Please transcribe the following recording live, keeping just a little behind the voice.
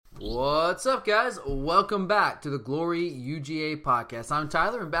What's up, guys? Welcome back to the Glory UGA podcast. I'm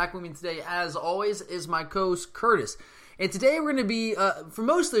Tyler, and back with me today, as always, is my co-host Curtis. And today we're going to be, for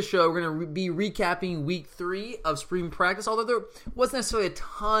most of the show, we're going to be recapping week 3 of spring practice, although there wasn't necessarily a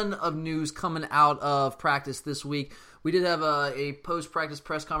ton of news coming out of practice this week. We did have a post-practice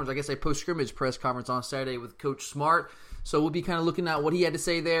press conference, I guess a post-scrimmage press conference on Saturday with Coach Smart. So we'll be kind of looking at what he had to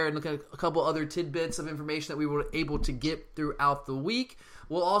say there and looking at a couple other tidbits of information that we were able to get throughout the week.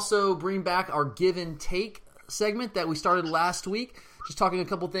 We'll also bring back our give and take segment that we started last week. Just talking a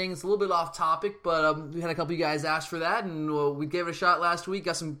couple things, a little bit off topic, but we had a couple of you guys ask for that, and we gave it a shot last week.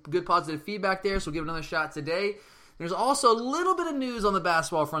 Got some good positive feedback there, so we'll give it another shot today. There's also a little bit of news on the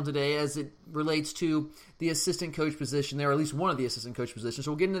basketball front today as it relates to the assistant coach position there, or at least one of the assistant coach positions.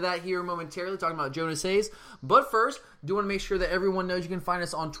 So we'll get into that here momentarily, talking about Jonas Hayes. But first, do want to make sure that everyone knows you can find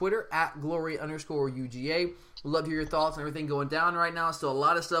us on Twitter at Glory_UGA. We'd love to hear your thoughts on everything going down right now. Still a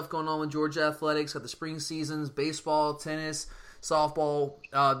lot of stuff going on with Georgia athletics. Got the spring seasons, baseball, tennis, softball,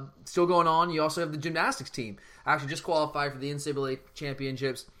 still going on. You also have the gymnastics team. Actually just qualified for the NCAA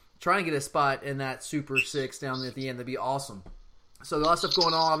championships. Trying to get a spot in that Super 6 down at the end. That'd be awesome. So a lot of stuff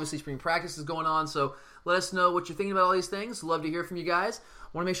going on. Obviously, spring practice is going on. So let us know what you're thinking about all these things. Love to hear from you guys.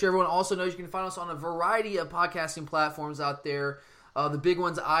 Want to make sure everyone also knows you can find us on a variety of podcasting platforms out there. The big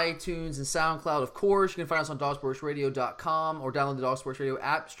ones, iTunes and SoundCloud, of course. You can find us on dogsportsradio.com or download the Dog Sports Radio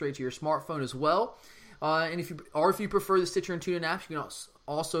app straight to your smartphone as well. And if you prefer the Stitcher and TuneIn apps, you can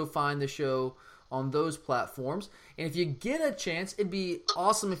also find the show on those platforms. And if you get a chance, it'd be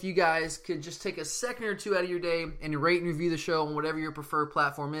awesome if you guys could just take a second or two out of your day and rate and review the show on whatever your preferred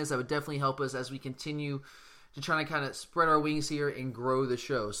platform is. That would definitely help us as we continue to try to kind of spread our wings here and grow the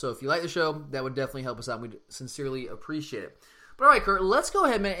show. So if you like the show, that would definitely help us out. We'd sincerely appreciate it. But all right, Kurt, let's go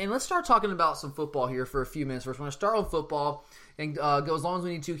ahead, man, and let's start talking about some football here for a few minutes. First, we're going to start on football and go as long as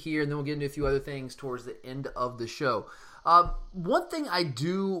we need to here, and then we'll get into a few other things towards the end of the show. One thing I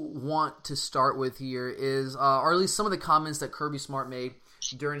do want to start with here is, or at least some of the comments that Kirby Smart made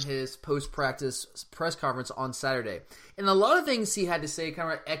during his post-practice press conference on Saturday. And a lot of things he had to say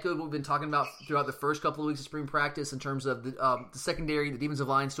kind of echoed what we've been talking about throughout the first couple of weeks of spring practice in terms of the secondary, the defensive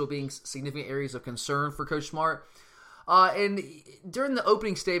line still being significant areas of concern for Coach Smart. And during the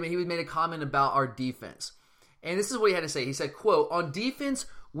opening statement, he made a comment about our defense. And this is what he had to say. He said, quote, "On defense,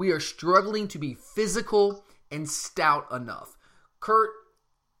 we are struggling to be physical and stout enough." Kurt,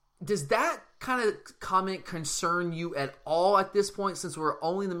 does that kind of comment concern you at all at this point, since we're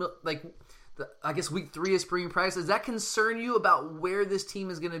only in the middle, I guess week 3 of spring practice? Does that concern you about where this team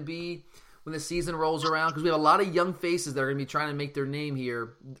is going to be when the season rolls around? Because we have a lot of young faces that are going to be trying to make their name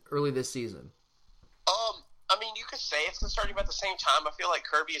here early this season. I mean, you could say it's concerning, but at the same time, I feel like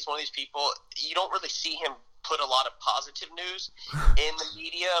Kirby is one of these people, you don't really see him put a lot of positive news in the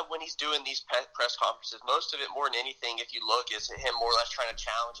media when he's doing these press conferences. Most of it, more than anything, if you look, is him more or less trying to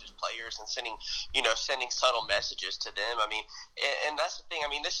challenge his players and sending subtle messages to them. I mean, and that's the thing. I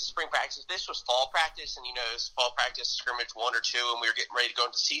mean, this is spring practice. This was fall practice, and it's fall practice scrimmage 1 or 2, and we were getting ready to go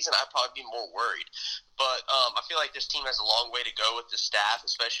into season. I'd probably be more worried. But I feel like this team has a long way to go with the staff,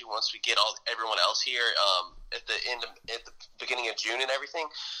 especially once we get everyone else here at the beginning of June and everything.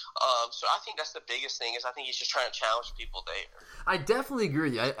 So I think that's the biggest thing, is I think he's just trying to challenge people there. I definitely agree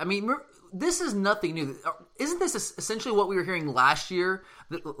with you. I mean, this is nothing new. Isn't this essentially what we were hearing last year,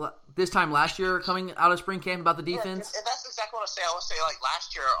 this time last year coming out of spring camp about the defense? Yeah, and that's exactly what I say. I want to say, like,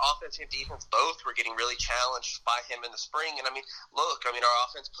 last year, our offense and defense both were getting really challenged by him in the spring. And, I mean, our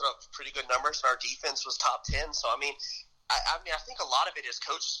offense put up pretty good numbers, and our defense was top 10. So, I mean, I think a lot of it is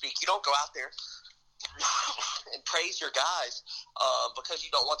coach speak. You don't go out there and praise your guys because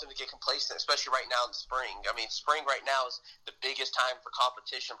you don't want them to get complacent, especially right now in the spring. I mean, spring right now is the biggest time for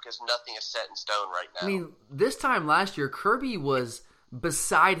competition because nothing is set in stone right now. I mean, this time last year, Kirby was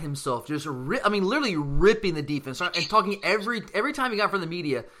beside himself, just literally ripping the defense and talking every time he got from the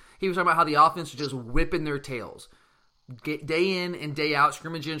media. He was talking about how the offense was just whipping their tails. Day in and day out,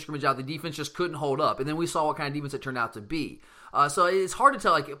 scrimmage in, scrimmage out. The defense just couldn't hold up. And then we saw what kind of defense it turned out to be. So it's hard to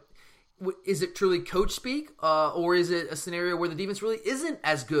tell, is it truly coach speak, or is it a scenario where the defense really isn't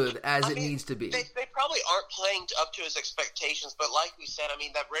as good as it needs to be? They probably aren't playing up to his expectations, but like we said, I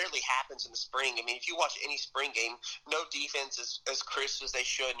mean, that rarely happens in the spring. I mean, if you watch any spring game, no defense is as crisp as they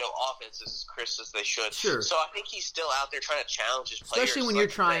should, no offense is as crisp as they should. Sure. So I think he's still out there trying to challenge his players. Especially when you're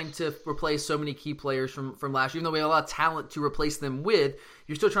trying to replace so many key players from last year. Even though we have a lot of talent to replace them with,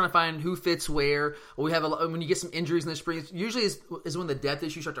 you're still trying to find who fits where. We have when you get some injuries in the spring, usually is when the depth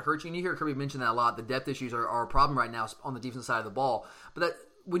issues start to hurt you. And you hear Kirby mention that a lot. The depth issues are a problem right now on the defensive side of the ball. But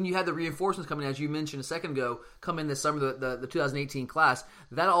when you had the reinforcements coming, as you mentioned a second ago, come in this summer, the 2018 class,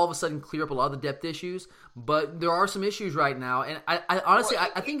 that all of a sudden clear up a lot of the depth issues. But there are some issues right now, and I honestly,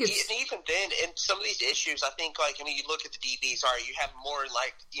 I think it's... And even then, in some of these issues, I think, like, I mean, you look at the DBs, all right, you have more,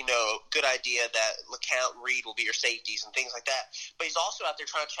 like, you know, good idea that LeCount and Reed will be your safeties and things like that. But he's also out there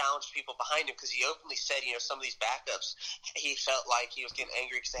trying to challenge people behind him, because he openly said, you know, some of these backups, he felt like he was getting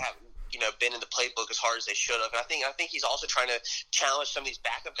angry because they haven't, you know, been in the playbook as hard as they should have. And I think he's also trying to challenge some of these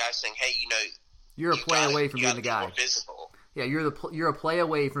backup guys, saying, hey, you know, you're a play away from being the guy. More visible. Yeah, you're a play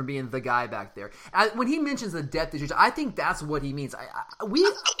away from being the guy back there. When he mentions the depth issues, I think that's what he means.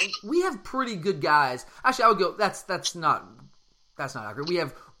 We have pretty good guys. Actually, I would go. That's not accurate. We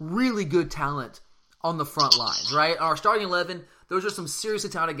have really good talent on the front lines, right? Our starting 11. Those are some seriously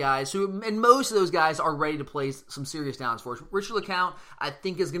talented guys and most of those guys are ready to play some serious downs for us. Richard LeCount, I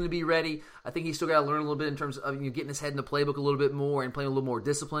think, is going to be ready. I think he's still got to learn a little bit in terms of getting his head in the playbook a little bit more and playing a little more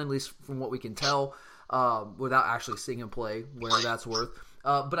discipline, at least from what we can tell, without actually seeing him play, whatever that's worth.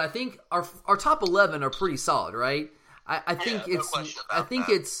 But I think our top 11 are pretty solid, right? I think it's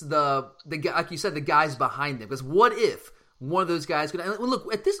the like you said, the guys behind them. Because what if one of those guys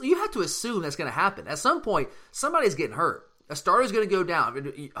look at this? You have to assume that's going to happen at some point. Somebody's getting hurt. A starter's going to go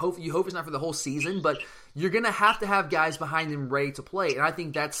down. You hope it's not for the whole season, but you're going to have guys behind them ready to play. And I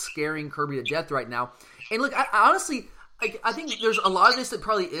think that's scaring Kirby to death right now. And look, I honestly, I think there's a lot of this that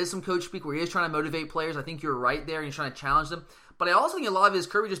probably is some coach speak where he is trying to motivate players. I think you're right there, and he's trying to challenge them. But I also think a lot of it is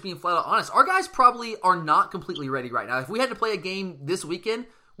Kirby just being flat out honest. Our guys probably are not completely ready right now. If we had to play a game this weekend,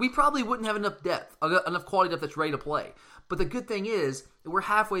 we probably wouldn't have enough depth, enough quality depth that's ready to play. But the good thing is, we're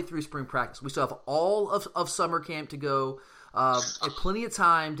halfway through spring practice. We still have all of summer camp to go. Plenty of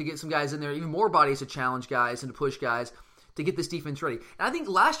time to get some guys in there, even more bodies to challenge guys and to push guys to get this defense ready. And I think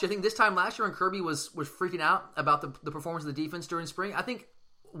this time last year when Kirby was freaking out about the performance of the defense during spring, I think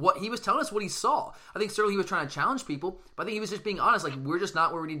what he was telling us what he saw. I think certainly he was trying to challenge people, but I think he was just being honest, like, we're just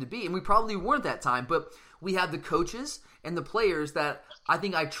not where we need to be. And we probably weren't at that time, but we have the coaches and the players that I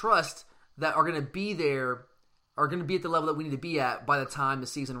think I trust that are going to be there, are going to be at the level that we need to be at by the time the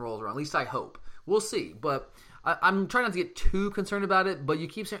season rolls around. At least I hope. We'll see, but I'm trying not to get too concerned about it, but you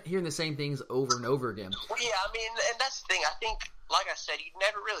keep hearing the same things over and over again. Well, yeah, I mean, and that's the thing. I think, like I said, you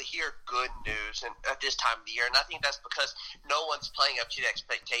never really hear good news at this time of the year, and I think that's because no one's playing up to the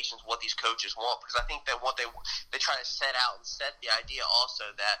expectations of what these coaches want, because I think that what they try to set out and set the idea also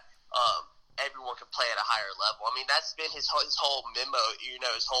that everyone can play at a higher level. I mean, that's been his whole memo,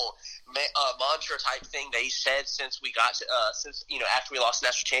 his whole mantra type thing that he said since we got to, after we lost the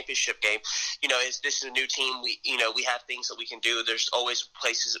national championship game. Is this is a new team? We have things that we can do. There's always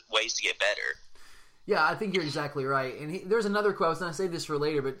ways to get better. Yeah, I think you're exactly right. And there's another quote. I was going to save this for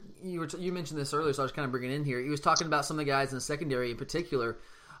later, but you mentioned this earlier, so I was kind of bringing it in here. He was talking about some of the guys in the secondary in particular.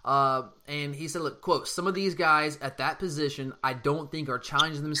 And he said, look, quote, some of these guys at that position, I don't think are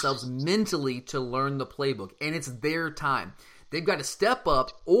challenging themselves mentally to learn the playbook. And it's their time. They've got to step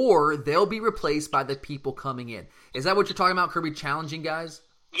up or they'll be replaced by the people coming in. Is that what you're talking about, Kirby, challenging guys?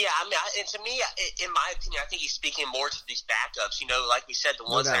 Yeah, I mean, and to me, in my opinion, I think he's speaking more to these backups. Like we said,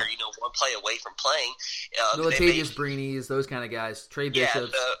 the ones that are, one play away from playing. The Latavius Breenys, those kind of guys. Trey Bishops. Yeah,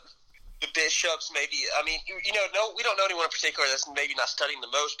 the Bishops, maybe. I mean, we don't know anyone in particular that's maybe not studying the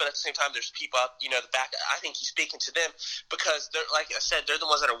most, but at the same time, there's people out, the back. I think he's speaking to them because they're, like I said, they're the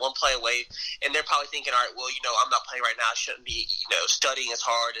ones that are one play away, and they're probably thinking, all right, well, I'm not playing right now. I shouldn't be, studying as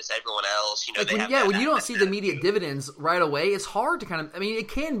hard as everyone else. When you don't see the immediate dividends right away, it's hard to it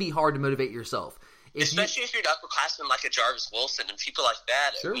can be hard to motivate yourself. Especially if you're an upperclassman like a Jarvis Wilson and people like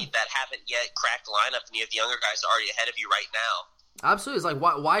that, sure. That haven't yet cracked the lineup, and you have the younger guys already ahead of you right now. Absolutely. It's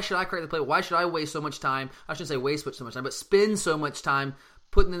like, why should I crack the play? Why should I waste so much time? I shouldn't say waste so much time, but spend so much time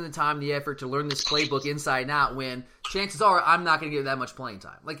putting in the time, the effort to learn this playbook inside and out when chances are I'm not going to get that much playing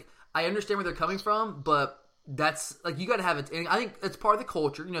time. Like, I understand where they're coming from, but that's, like, you got to have it. And I think it's part of the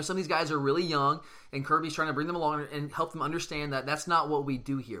culture. Some of these guys are really young, and Kirby's trying to bring them along and help them understand that that's not what we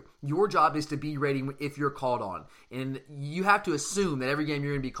do here. Your job is to be ready if you're called on. And you have to assume that every game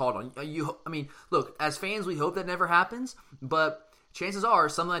you're going to be called on. Look, as fans, we hope that never happens, but chances are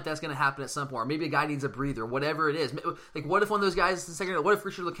something like that's going to happen at some point. Or maybe a guy needs a breather, whatever it is. Like, what if one of those guys is the second? What if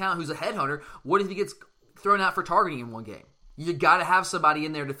Richard LeCount, who's a headhunter, what if he gets thrown out for targeting in one game? You got to have somebody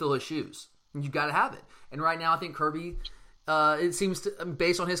in there to fill his shoes. You got to have it. And right now, I think Kirby, it seems to,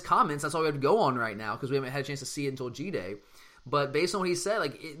 based on his comments, that's all we have to go on right now because we haven't had a chance to see it until G-Day. But based on what he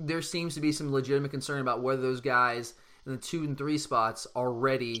said, there seems to be some legitimate concern about whether those guys in the 2 and 3 spots are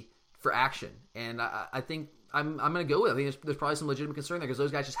ready for action. And I think I'm going to go with it. I think there's probably some legitimate concern there because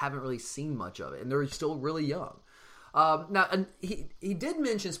those guys just haven't really seen much of it, and they're still really young. Now, and he did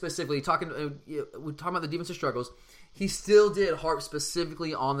mention specifically, we're talking about the defensive struggles, he still did harp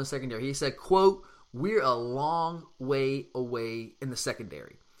specifically on the secondary. He said, quote, "We're a long way away in the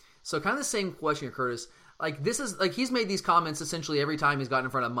secondary." So kind of the same question, Curtis. Like, this is, like, he's made these comments essentially every time he's gotten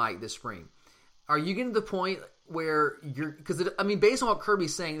in front of Mike this spring. Are you getting to the point where because based on what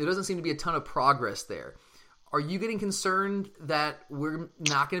Kirby's saying, there doesn't seem to be a ton of progress there. Are you getting concerned that we're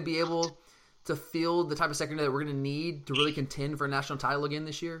not going to be able to field the type of secondary that we're going to need to really contend for a national title again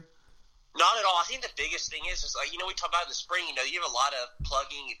this year? Not at all. I think the biggest thing is like, we talk about in the spring, you have a lot of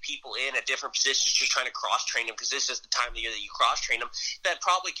plugging people in at different positions, just trying to cross-train them because this is the time of the year that you cross-train them. That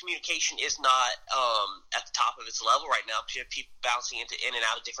probably communication is not at the top of its level right now because you have people bouncing in and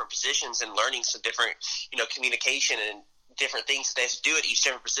out of different positions and learning some different, communication and different things that they have to do at each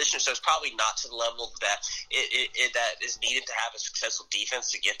different position. So it's probably not to the level that that is needed to have a successful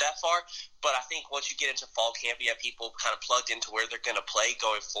defense to get that far. But I think once you get into fall camp, you have people kind of plugged into where they're going to play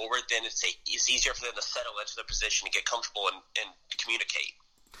going forward, then it's easier for them to settle into the position and get comfortable and communicate.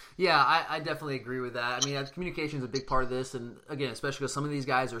 Yeah, I definitely agree with that. I mean, communication is a big part of this, and again, especially because some of these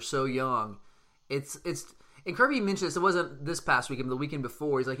guys are so young. And Kirby mentioned this, it wasn't this past weekend, but the weekend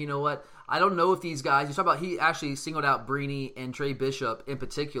before. He's like, you know what? I don't know if these guys, he actually singled out Brini and Trey Bishop in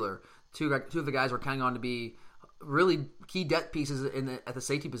particular. Two of the guys were counting on to be really key depth pieces at the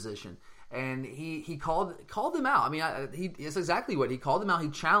safety position. And he called them out. I mean, it's exactly what he called them out. He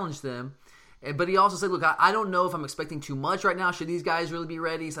challenged them. But he also said, look, I don't know if I'm expecting too much right now. Should these guys really be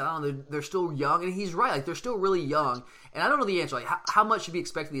ready? He said, I don't know, they're still young. And he's right. Like, they're still really young. And I don't know the answer. Like, how much should be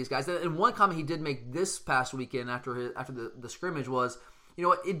expected of these guys? And one comment he did make this past weekend after the scrimmage was, you know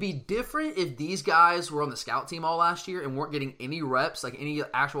what, it'd be different if these guys were on the scout team all last year and weren't getting any reps, like any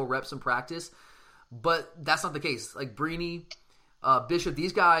actual reps in practice. But that's not the case. Like, Brini, Bishop,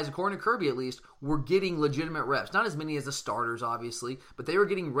 these guys, according to Kirby at least, were getting legitimate reps. Not as many as the starters, obviously, but they were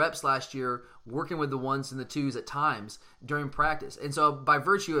getting reps last year working with the ones and the twos at times during practice. And so by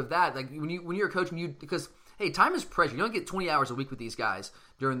virtue of that, like when you're a coach, because hey, time is precious. You don't get 20 hours a week with these guys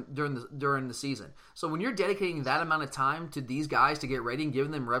during the season. So when you're dedicating that amount of time to these guys to get ready and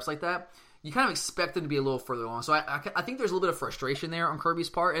giving them reps like that, you kind of expect them to be a little further along. So I think there's a little bit of frustration there on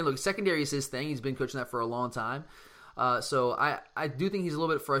Kirby's part. And look, secondary is his thing. He's been coaching that for a long time. So I do think he's a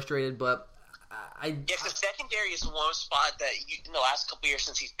little bit frustrated, but the secondary is one spot that in the last couple of years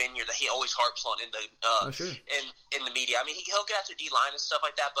since he's been here that he always harps on in the in the media. I mean, he'll get after D-line and stuff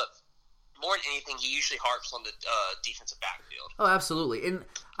like that, but more than anything, he usually harps on the defensive backfield. Oh, absolutely. And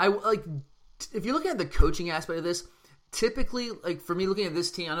if you're looking at the coaching aspect of this, typically, like for me looking at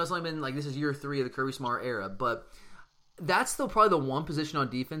this team, I know it's only been this is year 3 of the Kirby Smart era, but that's still probably the one position on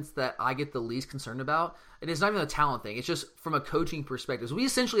defense that I get the least concerned about. And it's not even a talent thing. It's just from a coaching perspective. So we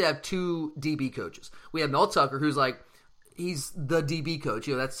essentially have 2 DB coaches. We have Mel Tucker, who's he's the DB coach.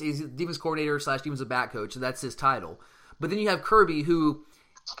 He's the defense coordinator / defensive back coach. So that's his title. But then you have Kirby, who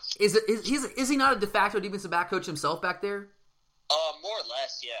is he not a de facto defensive back coach himself back there? More or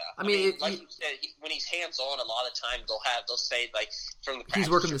less, yeah. I mean, you said, when he's hands-on, a lot of times they'll say from the he's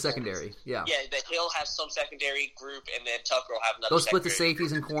working the secondary, yeah. Yeah, that he'll have some secondary group, and then Tucker will have another. They'll split the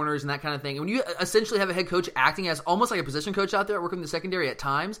safeties and corners and that kind of thing. And when you essentially have a head coach acting as almost like a position coach out there, working the secondary at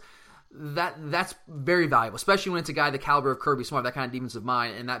times, that's very valuable, especially when it's a guy the caliber of Kirby Smart, that kind of defensive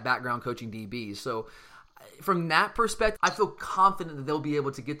mind, and that background coaching DBs. So from that perspective, I feel confident that they'll be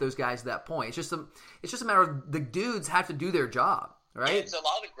able to get those guys to that point. It's just a matter of the dudes have to do their job. Right? Yeah, it's a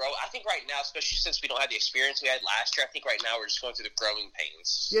lot of growth. I think right now, especially since we don't have the experience we had last year, I think right now we're just going through the growing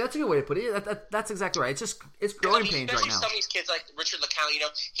pains. Yeah, that's a good way to put it. That's exactly right. It's growing pains right now. Some of these kids, like Richard LeCount,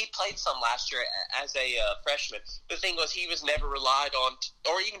 he played some last year as a freshman. The thing was, he was never relied on,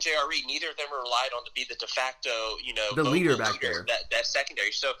 or even J.R. Reed, neither of them were relied on to be the de facto, the leader back there. That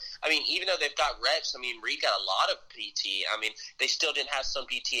secondary. So, I mean, even though they've got reps, I mean, Reed got a lot of PT. I mean, they still didn't have some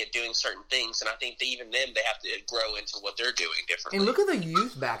PT at doing certain things, and I think that even them, they have to grow into what they're doing differently. And look at the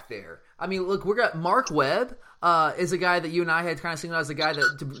youth back there. I mean, look, we got Mark Webb is a guy that you and I had kind of singled out as a guy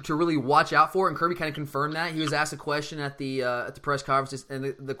that to really watch out for, and Kirby kind of confirmed that. He was asked a question at the press conference,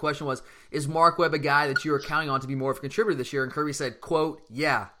 and the question was, is Mark Webb a guy that you are counting on to be more of a contributor this year? And Kirby said, quote,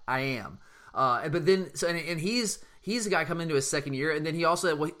 yeah, I am. But then, and he's a guy coming into his second year, and then he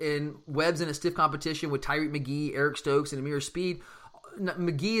also, in Webb's in a stiff competition with Tyreek McGee, Eric Stokes, and Amir Speed.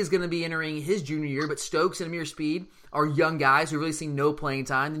 McGee is going to be entering his junior year, but Stokes and Amir Speed are young guys who really see no playing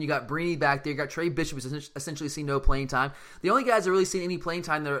time. Then you got Brini back there. You got Trey Bishop who's essentially seen no playing time. The only guys that really seen any playing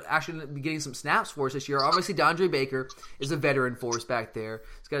time that are actually going to be getting some snaps for us this year, obviously DeAndre Baker is a veteran for us back there.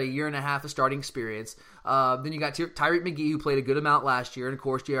 He's got a year and a half of starting experience. Then you got Tyreek McGee, who played a good amount last year, and of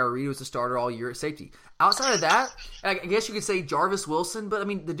course J.R. Reed was the starter all year at safety. Outside of that, I guess you could say Jarvis Wilson, but I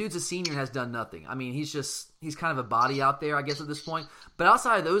mean, the dude's a senior and has done nothing. I mean, he's kind of a body out there, I guess, at this point. But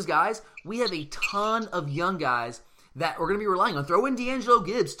outside of those guys, we have a ton of young guys that we're going to be relying on. Throw in D'Angelo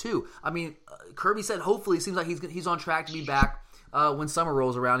Gibbs, too. I mean, Kirby said hopefully it seems like he's on track to be back when summer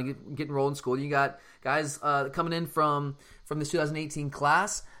rolls around and get enrolled in school. You got guys coming in from this 2018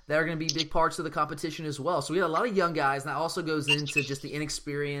 class that are going to be big parts of the competition as well. So we have a lot of young guys, and that also goes into just the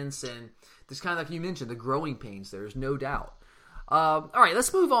inexperience and just kind of like you mentioned, the growing pains. There's no doubt. All right,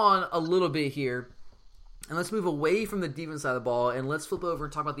 let's move on a little bit here, and let's move away from the defense side of the ball, and let's flip over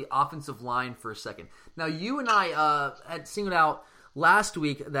and talk about the offensive line for a second. Now, you and I had singled out last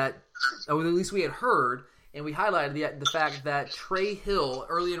week that, or at least we had heard, and we highlighted the fact that Trey Hill,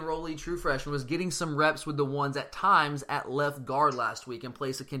 early enrollee true freshman, was getting some reps with the ones at times at left guard last week in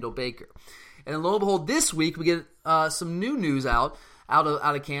place of Kendall Baker. And then lo and behold, this week we get some new news out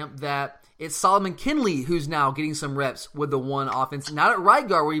of camp that it's Solomon Kinley who's now getting some reps with the one offense. Not at right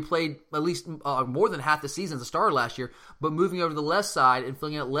guard where he played at least more than half the season as a starter last year, but moving over to the left side and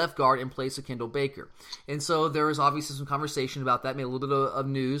filling out left guard in place of Kendall Baker. And so there was obviously some conversation about that, made a little bit of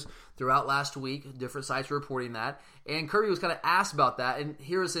news throughout last week. Different sites were reporting that. And Kirby was kind of asked about that, and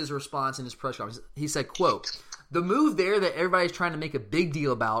here is his response in his press conference. He said, quote, "The move there that everybody's trying to make a big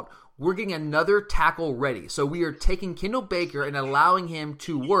deal about, we're getting another tackle ready. So we are taking Kendall Baker and allowing him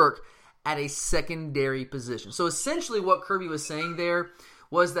to work at a secondary position." So essentially what Kirby was saying there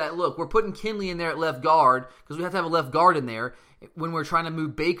was that, look, we're putting Kinley in there at left guard because we have to have a left guard in there when we're trying to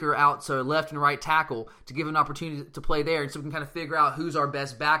move Baker out to left and right tackle to give him an opportunity to play there. And so we can kind of figure out who's our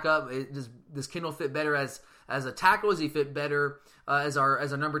best backup. Does Kendall fit better as a tackle? Does he fit better as our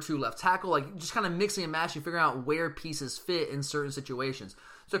number 2 left tackle? Like just kind of mixing and matching, figuring out where pieces fit in certain situations.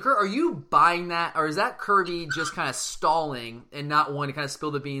 So, Kurt, are you buying that, or is that Kirby just kind of stalling and not wanting to kind of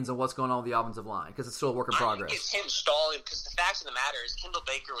spill the beans on what's going on with the offensive line because it's still a work in progress? I think it's him stalling because the fact of the matter is Kendall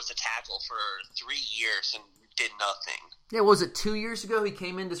Baker was a tackle for 3 years and did nothing. Yeah, was it 2 years ago he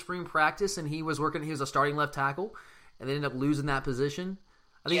came into spring practice and he was a starting left tackle and they ended up losing that position?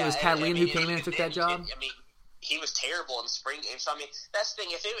 I think it was Catalina who came in and took that job. I mean, he was terrible in the spring game. So, I mean, that's the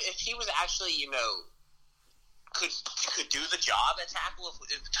thing. If he was actually, could do the job at tackle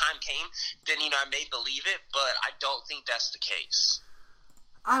if the time came, then I may believe it, but I don't think that's the case.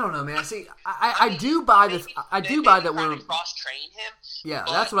 I don't know, man. See, I do buy this. I do buy that we're cross train him. Yeah,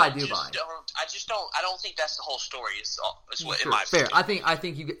 that's what I do buy. I don't think that's the whole story. Is what sure, in my fair. opinion. I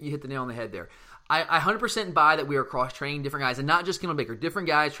think you hit the nail on the head there. I 100% buy that we are cross-training different guys, and not just Kendall Baker, different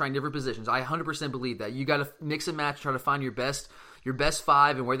guys trying different positions. I 100% believe that. You got to mix and match, try to find your best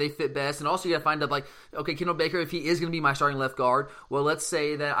 5 and where they fit best, and also you got to find out, like, okay, Kendall Baker, if he is going to be my starting left guard, well, let's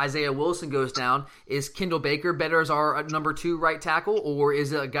say that Isaiah Wilson goes down. Is Kendall Baker better as our number 2 right tackle, or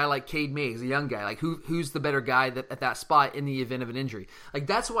is it a guy like Cade Mays, a young guy? Like, who's the better guy at that spot in the event of an injury? Like,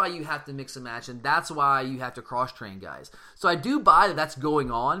 that's why you have to mix and match, and that's why you have to cross-train guys. So I do buy that that's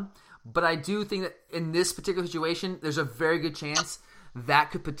going on. But I do think that in this particular situation, there's a very good chance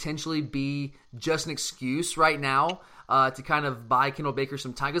that could potentially be just an excuse right now to kind of buy Kendall Baker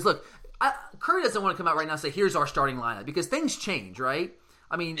some time. Because look, Curry doesn't want to come out right now and say, here's our starting lineup. Because things change, right?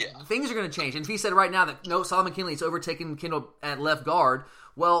 I mean, things are going to change. And if he said right now that, no, Solomon Kinley is overtaking Kendall at left guard,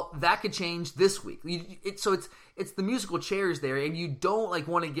 well, that could change this week. So it's the musical chairs there, and you don't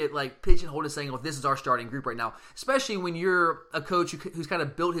want to get pigeonholed and saying, "Well, this is our starting group right now." Especially when you're a coach who's kind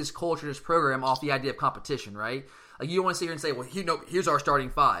of built his culture, his program off the idea of competition, right? Like you don't want to sit here and say, "Well, here's our starting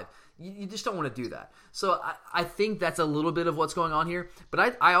 5." You just don't want to do that. So I think that's a little bit of what's going on here.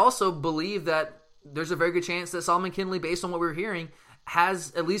 But I also believe that there's a very good chance that Solomon Kinley, based on what we're hearing,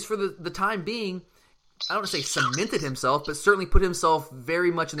 has, at least for the time being, I don't want to say cemented himself, but certainly put himself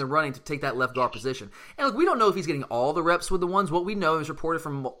very much in the running to take that left guard position. And look, we don't know if he's getting all the reps with the ones. What we know is reported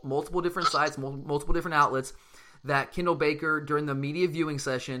from multiple different sites, multiple different outlets, that Kendall Baker, during the media viewing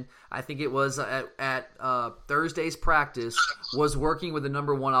session, I think it was at Thursday's practice, was working with the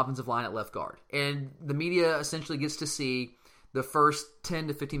number 1 offensive line at left guard. And the media essentially gets to see the first 10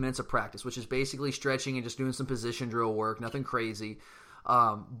 to 15 minutes of practice, which is basically stretching and just doing some position drill work, nothing crazy.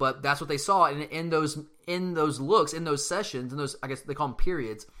 But that's what they saw in those looks, in those sessions, in those, I guess they call them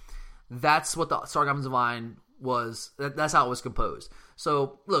periods. That's what the starting offensive line was. That's how it was composed.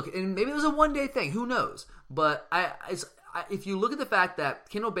 So look, and maybe it was a one-day thing. Who knows? But if you look at the fact that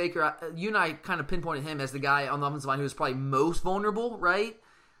Kendall Baker, you and I kind of pinpointed him as the guy on the offensive line who was probably most vulnerable, right,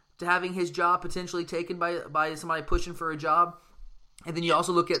 to having his job potentially taken by somebody pushing for a job. And then you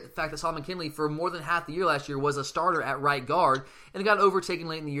also look at the fact that Solomon Kinley, for more than half the year last year, was a starter at right guard, and it got overtaken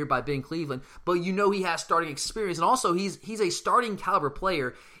late in the year by Ben Cleveland. But you know he has starting experience, and also he's a starting caliber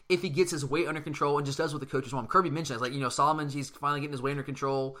player if he gets his weight under control and just does what the coaches want. Kirby mentioned, it's like, Solomon, he's finally getting his weight under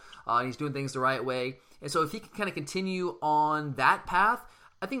control, he's doing things the right way. And so if he can kind of continue on that path,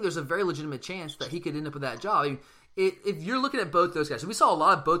 I think there's a very legitimate chance that he could end up with that job. I mean, if you're looking at both those guys, so we saw a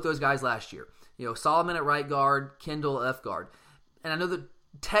lot of both those guys last year. Solomon at right guard, Kendall at left guard. And I know they're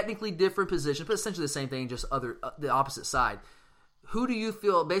technically different positions, but essentially the same thing, just the opposite side. Who do you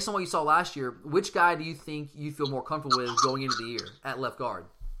feel, based on what you saw last year, which guy do you think you feel more comfortable with going into the year at left guard?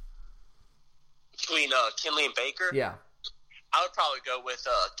 Between Kinley and Baker? Yeah. I would probably go with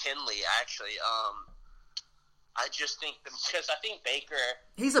Kinley, actually. I just think, because I think Baker...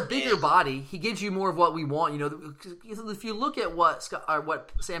 He's a bigger body. He gives you more of what we want. If you look at what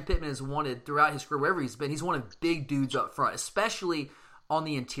Sam Pittman has wanted throughout his career, wherever he's been, he's wanted big dudes up front, especially on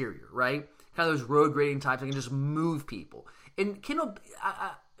the interior, right? Kind of those road grading types that can just move people. And Kendall,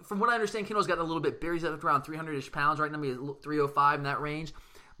 from what I understand, Kendall's gotten a little bit bigger. He's up around 300-ish pounds right now, maybe 305 in that range.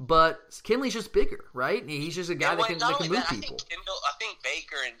 But Kinley's just bigger, right? He's just a guy that can move people. I think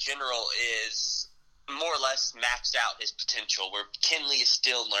Baker in general is more or less maxed out his potential, where Kinley is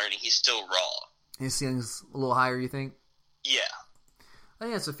still learning. He's still raw. His ceiling's a little higher, you think? Yeah. I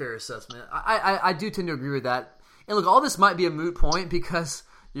think that's a fair assessment. I do tend to agree with that. And look, all this might be a moot point because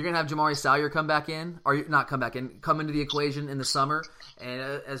you're going to have Jamari Salyer come into the equation in the summer. And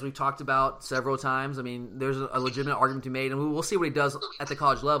as we've talked about several times, I mean, there's a legitimate argument to be made, and we'll see what he does at the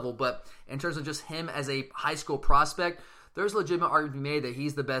college level. But in terms of just him as a high school prospect, there's a legitimate argument to be made that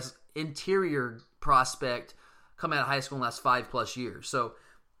he's the best interior prospect coming out of high school in the last 5+ years. So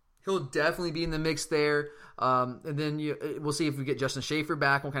he'll definitely be in the mix there. And then we'll see if we get Justin Schaefer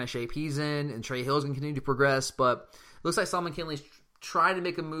back, what kind of shape he's in, and Trey Hill's going to continue to progress. But it looks like Solomon Kinley's trying to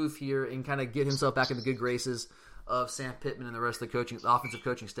make a move here and kind of get himself back in the good graces of Sam Pittman and the rest of the offensive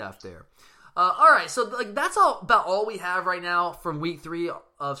coaching staff there. All right, so that's about all we have right now from week 3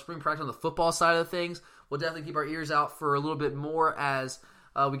 of spring practice on the football side of things. We'll definitely keep our ears out for a little bit more as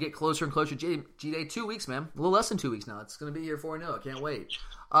we get closer and closer to G-Day. 2 weeks, man. A little less than 2 weeks now. It's going to be here before I know it. Can't wait.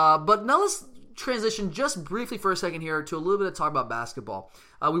 But now let's transition just briefly for a second here to a little bit of talk about basketball.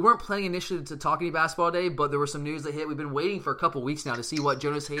 We weren't planning initially to talk any basketball today, but there was some news that hit. We've been waiting for a couple weeks now to see what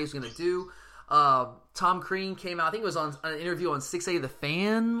Jonas Hayes is going to do. Tom Crean came out, I think it was on an interview on 6A The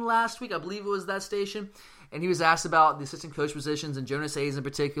Fan last week, I believe it was that station, and he was asked about the assistant coach positions and Jonas Hayes in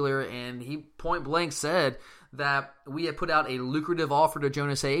particular, and he point blank said that we have put out a lucrative offer to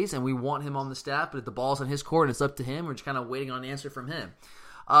Jonas Hayes, and we want him on the staff, but the ball's on his court, and it's up to him. We're just kind of waiting on an answer from him.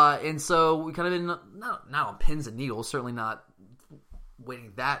 And so we kind of been, not on pins and needles, certainly not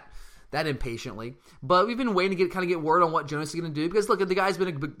waiting that impatiently, but we've been waiting to get word on what Jonas is going to do, because look, the guy's been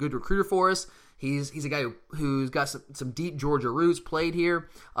a good recruiter for us. He's a guy who's got some deep Georgia roots, played here.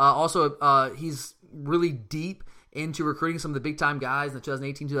 Also, he's really deep into recruiting some of the big-time guys in the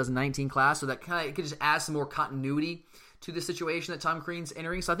 2018-2019 class, so that kind of could just add some more continuity to the situation that Tom Crean's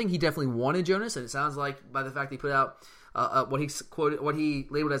entering. So I think he definitely wanted Jonas, and it sounds like by the fact that he put out what he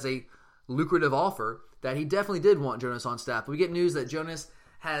labeled as a lucrative offer, that he definitely did want Jonas on staff. But we get news that Jonas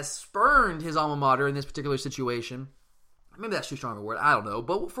has spurned his alma mater in this particular situation. Maybe that's too strong a word. I don't know.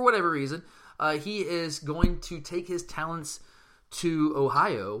 But for whatever reason, he is going to take his talents to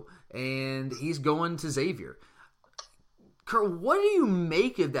Ohio, and he's going to Xavier. Kurt, what do you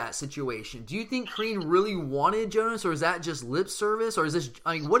make of that situation? Do you think Crean really wanted Jonas, or is that just lip service? Or is this,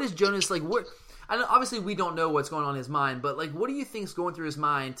 what is Jonas like? What? Obviously, we don't know what's going on in his mind, but what do you think is going through his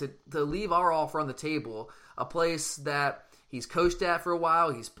mind to leave our offer on the table, a place that he's coached at for a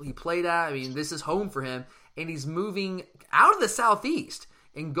while, he played at, this is home for him, and he's moving out of the Southeast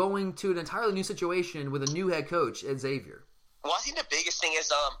and going to an entirely new situation with a new head coach at Xavier? Well, I think the biggest thing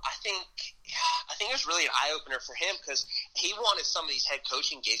is I think it was really an eye-opener for him, because he wanted some of these head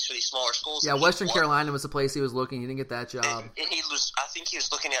coaching gigs for these smaller schools. Yeah, Western Carolina was the place he was looking. He didn't get that job. And I think he was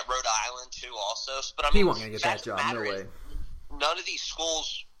looking at Rhode Island, too, also. But he wasn't going to get that job, no way. None of these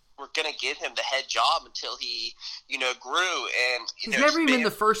schools were going to give him the head job until he, grew. And he's never even been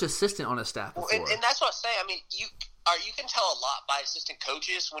the first assistant on a staff before. And that's what I say. You can tell a lot by assistant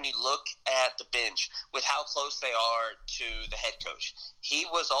coaches when you look at the bench with how close they are to the head coach. He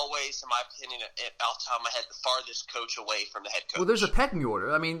was always, in my opinion, off the top of my head, the farthest coach away from the head coach. Well, there's a pecking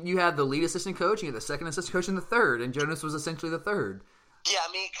order. You had the lead assistant coach, you had the second assistant coach, and the third, and Jonas was essentially the third. Yeah,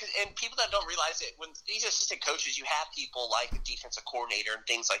 and people that don't realize it, when these assistant coaches, you have people like the defensive coordinator and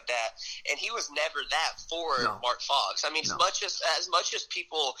things like that, and he was never that for Mark Fox. As much as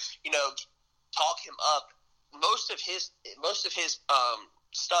people, talk him up most of his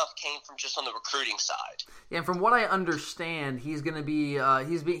stuff came from just on the recruiting side. Yeah, and from what I understand, he's going to be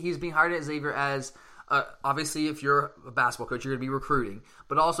he's being hired at Xavier as obviously if you're a basketball coach, you're going to be recruiting,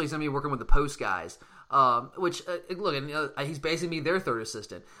 but also he's going to be working with the post guys. Which look, he's basically their third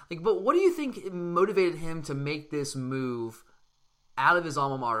assistant. Like, but what do you think motivated him to make this move out of his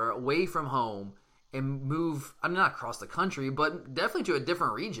alma mater, away from home, and move? I'm not across the country, but definitely to a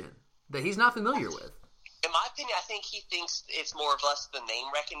different region that he's not familiar with. In my opinion, I think he thinks it's more or less the name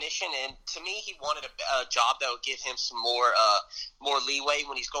recognition, and to me, he wanted a job that would give him some more leeway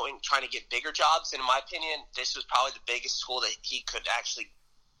when he's trying to get bigger jobs. And in my opinion, this was probably the biggest school that he could actually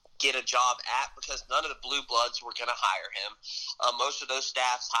get a job at, because none of the blue bloods were going to hire him. Most of those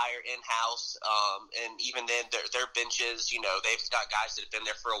staffs hire in-house, and even then their benches, they've got guys that have been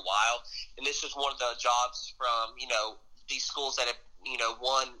there for a while. And this was one of the jobs from, these schools that have,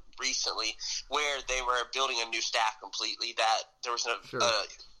 won recently, where they were building a new staff completely, that there was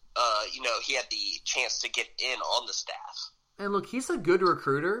he had the chance to get in on the staff. And look, he's a good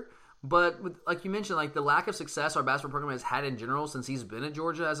recruiter. But like you mentioned, like the lack of success our basketball program has had in general since he's been at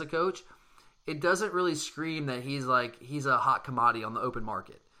Georgia as a coach, it doesn't really scream that he's a hot commodity on the open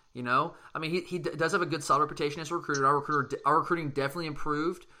market. I mean, he does have a good solid reputation as a recruiter. Our recruiting definitely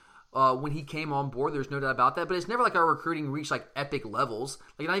improved when he came on board. There's no doubt about that. But it's never like our recruiting reached like epic levels,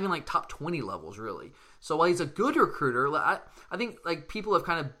 like not even like top 20 levels really. So while he's a good recruiter, I think like people have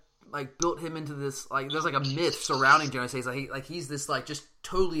kind of like built him into this, like there's like a myth surrounding Jonas Hayes, like he's this like just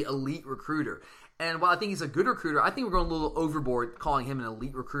totally elite recruiter. And while I think he's a good recruiter, I think we're going a little overboard calling him an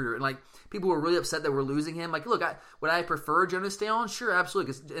elite recruiter. And like people were really upset that we're losing him. Like, look, would I prefer Jonas stay on? Sure,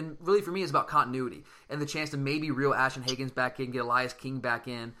 absolutely. And really for me, it's about continuity and the chance to maybe reel Ashton Hagans back in, get Elias King back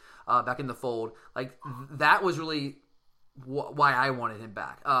in the fold. Like that was really why I wanted him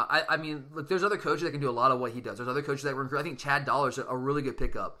back. I mean, look, there's other coaches that can do a lot of what he does. There's other coaches that recruit. I think Chad Dollar's a really good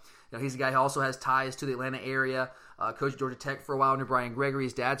pickup. He's a guy who also has ties to the Atlanta area. Coached Georgia Tech for a while under Brian Gregory.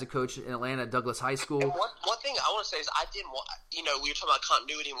 His dad's a coach in Atlanta at Douglas High School. And one thing I want to say is I didn't want, we were talking about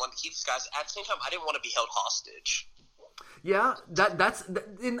continuity and wanting to keep these guys. At the same time, I didn't want to be held hostage. Yeah,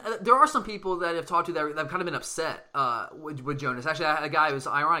 there are some people that I've talked to that have kind of been upset with Jonas. Actually, I had a guy who was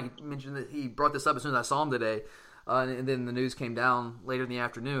ironic. He mentioned that he brought this up as soon as I saw him today. And then the news came down later in the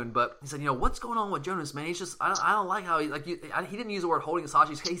afternoon. But he said, what's going on with Jonas, man? He's just, I don't like how he didn't use the word holding us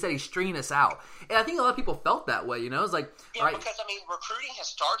hostage. He said he's stringing us out. And I think a lot of people felt that way, It's like, yeah, right. Because, recruiting has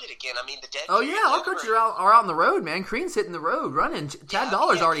started again. The dead. Oh, yeah, our coaches are out on the road, man. Crean's hitting the road running. Chad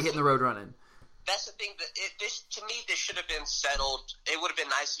Dollar's already hitting the road running. That's the thing. This should have been settled. It would have been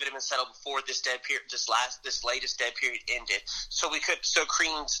nice if it had been settled before this dead period, this latest dead period ended. So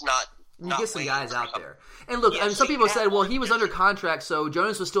Crean's not. You get some guys out there. And look, some people said, well, he was under contract, so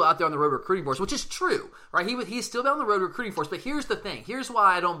Jonas was still out there on the road recruiting for us, which is true, right? He's still been on the road recruiting for us. But here's the thing. Here's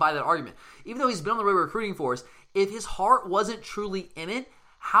why I don't buy that argument. Even though he's been on the road recruiting for us, if his heart wasn't truly in it,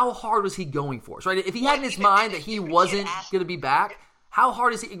 how hard was he going for us, right? If he had in his mind that he wasn't going to be back, how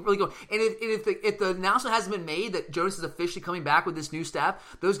hard is he really going? And if the announcement hasn't been made that Jonas is officially coming back with this new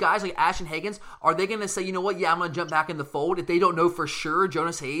staff, those guys like Ashton Hagans, are they going to say, you know what? Yeah, I'm going to jump back in the fold if they don't know for sure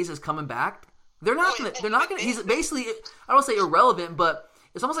Jonas Hayes is coming back? They're not going to. He's basically, I don't say irrelevant, but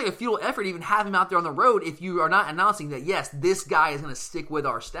it's almost like a futile effort to even have him out there on the road if you are not announcing that yes, this guy is going to stick with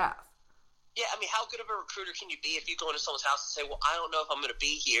our staff. Yeah, how good of a recruiter can you be if you go into someone's house and say, well, I don't know if I'm going to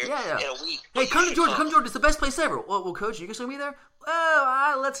be here in a week. Hey, come to Georgia. It's the best place ever. Well, Coach, you guys going to be there?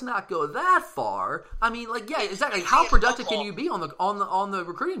 Well, let's not go that far. Exactly. How productive can you be on the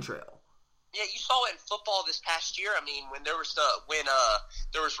recruiting trail? Yeah, you saw it in football this past year. When there was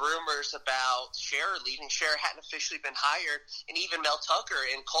there was rumors about Scherer leaving, Scherer hadn't officially been hired, and even Mel Tucker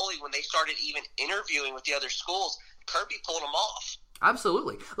and Coley, when they started even interviewing with the other schools, Kirby pulled them off.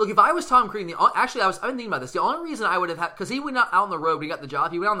 Absolutely. Look, if I was Tom Crean, I've been thinking about this. The only reason I would have had, because he went out on the road when he got the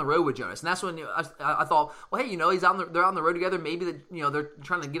job, he went on the road with Jonas, and that's when I thought, well, hey, they're out on the road together. Maybe they're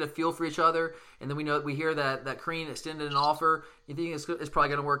trying to get a feel for each other, and then we hear that Crean extended an offer. You think it's probably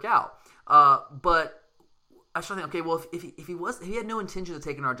going to work out, but I started thinking, okay, well, if he had no intention of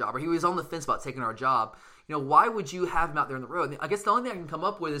taking our job, or he was on the fence about taking our job, why would you have him out there on the road? I guess the only thing I can come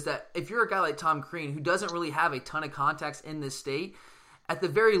up with is that if you're a guy like Tom Crean who doesn't really have a ton of contacts in this state, at the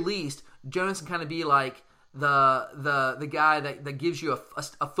very least, Jonas can kind of be like the guy that gives you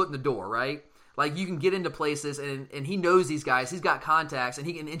a foot in the door, right? Like you can get into places and he knows these guys, he's got contacts, and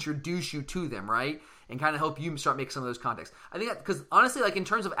he can introduce you to them, right? And kind of help you start making some of those contacts. I think that, because honestly, like in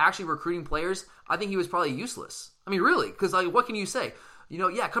terms of actually recruiting players, I think he was probably useless. Really, because like what can you say?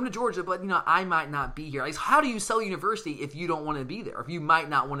 Come to Georgia, but I might not be here. Like, how do you sell a university if you don't want to be there? If you might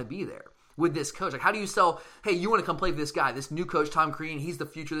not want to be there? with this coach? Like, how do you sell, hey, you want to come play with this guy, this new coach, Tom Crean, he's the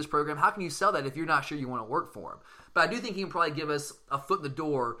future of this program. How can you sell that if you're not sure you want to work for him? But I do think he can probably give us a foot in the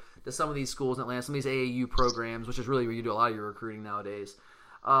door to some of these schools in Atlanta, some of these AAU programs, which is really where you do a lot of your recruiting nowadays.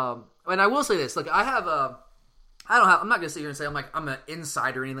 And I will say this, look, I'm not going to sit here and say I'm an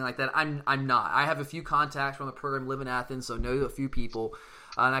insider or anything like that. I'm not. I have a few contacts from the program, live in Athens, so know a few people,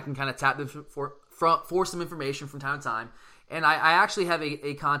 and I can kind of tap them for some information from time to time. And I actually have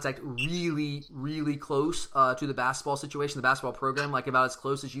a contact really, really close to the basketball situation, the basketball program, like about as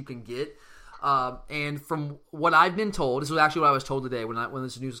close as you can get. And from what I've been told, this was actually what I was told today when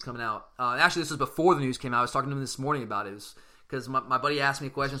this news was coming out. Actually, this was before the news came out. I was talking to him this morning about it because my buddy asked me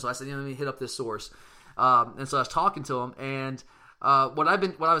a question, so I said, let me hit up this source. And so I was talking to him, and what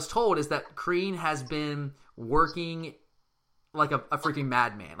I was told is that Crean has been working like a freaking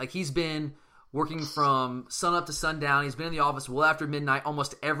madman. Like, he's been working from sun up to sundown. He's been in the office well after midnight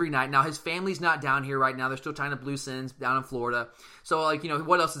almost every night. Now, his family's not down here right now. They're still tying up loose ends down in Florida. So,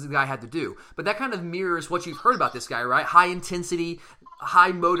 what else does the guy have to do? But that kind of mirrors what you've heard about this guy, right? High intensity,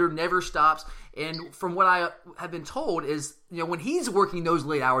 high motor, never stops. And from what I have been told is, when he's working those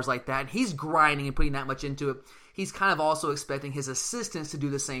late hours like that, and he's grinding and putting that much into it, he's kind of also expecting his assistants to do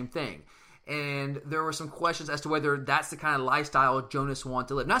the same thing. And there were some questions as to whether that's the kind of lifestyle Jonas wanted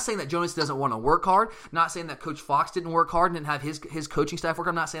to live. Not saying that Jonas doesn't want to work hard. Not saying that Coach Fox didn't work hard and didn't have his coaching staff work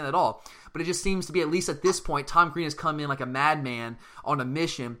hard. I'm not saying that at all. But it just seems to be, at least at this point, Tom Crean has come in like a madman on a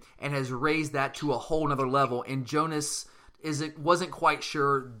mission and has raised that to a whole nother level. And Jonas wasn't quite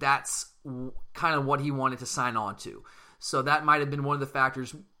sure that's kind of what he wanted to sign on to. So that might have been one of the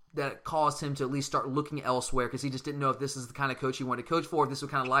factors that caused him to at least start looking elsewhere, because he just didn't know if this is the kind of coach he wanted to coach for, if this was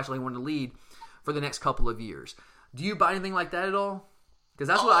the kind of lifestyle he wanted to lead for the next couple of years. Do you buy anything like that at all? Because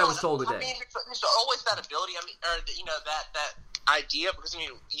that's what I was told today. I mean, there's always that ability. I mean, or that idea. Because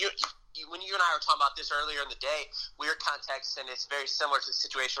when you and I were talking about this earlier in the day, we were context, and it's very similar to the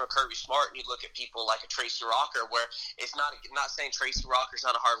situation with Kirby Smart. And you look at people like a Tracy Rocker, where it's not saying Tracy Rocker's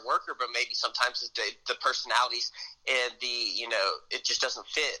not a hard worker, but maybe sometimes it's the personalities and it just doesn't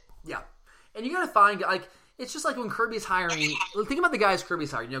fit. Yeah, and you got to find it's just like when Kirby's hiring. Think about the guys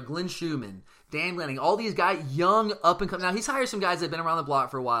Kirby's hiring. Glenn Schumann, Dan Lanning, all these guys, young, up and coming. Now, he's hired some guys that have been around the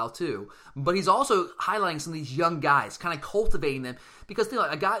block for a while, too. But he's also highlighting some of these young guys, kind of cultivating them. Because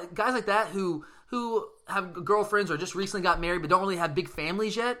guys like that who have girlfriends or just recently got married but don't really have big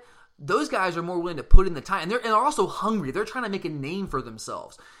families yet, those guys are more willing to put in the time. And they're also hungry. They're trying to make a name for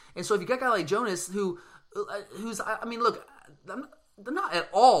themselves. And so if you got a guy like Jonas who's, I mean, look, I'm not at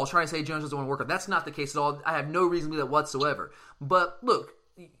all trying to say Jonas doesn't want to work hard. That's not the case at all. I have no reason to do that whatsoever. But look,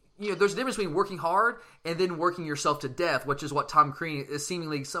 there's a difference between working hard and then working yourself to death, which is what Tom Crean is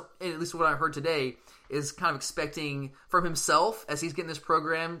seemingly, at least what I heard today, is kind of expecting from himself as he's getting this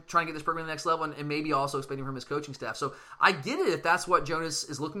program, trying to get this program to the next level, and maybe also expecting from his coaching staff. So I get it if that's what Jonas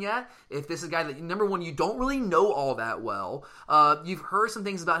is looking at. If this is a guy that, number one, you don't really know all that well. You've heard some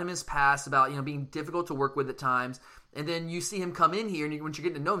things about him in his past, about being difficult to work with at times. And then you see him come in here, and once you're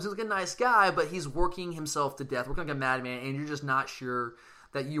getting to know him, he's like a nice guy, but he's working himself to death, working like a madman, and you're just not sure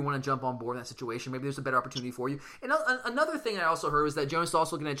that you want to jump on board in that situation. Maybe there's a better opportunity for you. And another thing I also heard was that Jonas is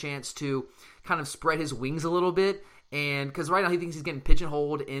also getting a chance to kind of spread his wings a little bit. And because right now he thinks he's getting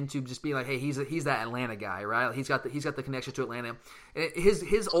pigeonholed into just being like, hey, he's that Atlanta guy, right? He's got the connection to Atlanta.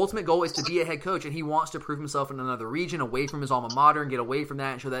 His ultimate goal is to be a head coach, and he wants to prove himself in another region, away from his alma mater, and get away from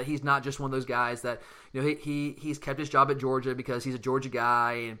that, and show that he's not just one of those guys that he's kept his job at Georgia because he's a Georgia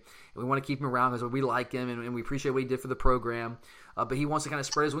guy, and we want to keep him around because we like him and we appreciate what he did for the program. But he wants to kind of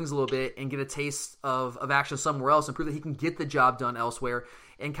spread his wings a little bit and get a taste of action somewhere else and prove that he can get the job done elsewhere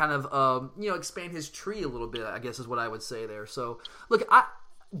and kind of expand his tree a little bit, I guess is what I would say there. So, look,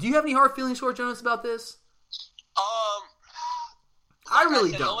 do you have any hard feelings toward Jonas about this? I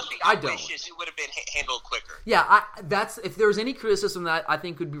really don't. I don't. It would have been handled quicker. Yeah, that's if there's any criticism that I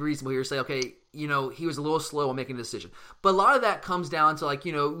think could be reasonable here, say, okay, he was a little slow on making a decision. But a lot of that comes down to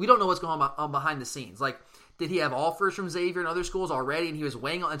we don't know what's going on behind the scenes. Did he have offers from Xavier and other schools already, and he was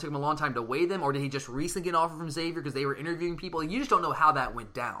weighing on, and it took him a long time to weigh them, or did he just recently get an offer from Xavier because they were interviewing people? You just don't know how that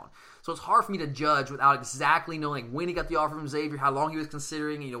went down. So it's hard for me to judge without exactly knowing when he got the offer from Xavier, how long he was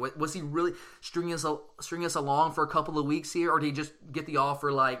considering. Was he really stringing us along for a couple of weeks here, or did he just get the offer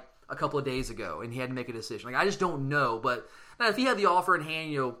a couple of days ago and he had to make a decision? I just don't know. But now, if he had the offer in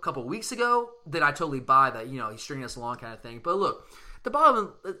hand, a couple of weeks ago, then I totally buy that. He's stringing us along kind of thing. But look, at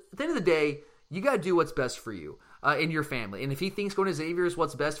the end of the day, you got to do what's best for you and your family. And if he thinks going to Xavier is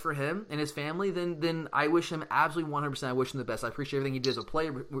what's best for him and his family, then I wish him absolutely 100%. I wish him the best. I appreciate everything he did as a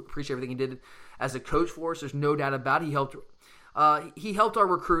player. Appreciate everything he did as a coach for us. There's no doubt about it. He helped He helped our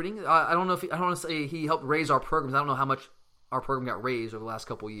recruiting. I don't want to say he helped raise our programs. I don't know how much our program got raised over the last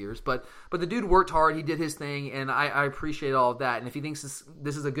couple of years, but the dude worked hard. He did his thing, and I appreciate all of that. And if he thinks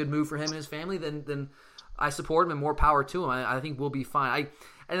this is a good move for him and his family, then I support him and more power to him. I think we'll be fine.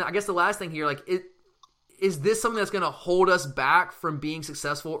 And I guess the last thing here, like, is this something that's going to hold us back from being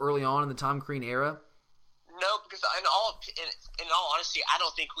successful early on in the Tom Crean era? No, because in all honesty, I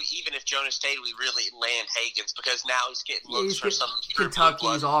don't think even if Jonas stayed, we really land Hagans, because now he's getting looks for some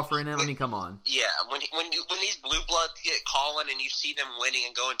Kentucky's offering him. I mean, come on. Yeah, when these blue bloods get calling and you see them winning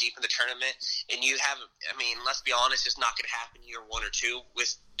and going deep in the tournament, and you have, I mean, let's be honest, it's not going to happen year 1 or 2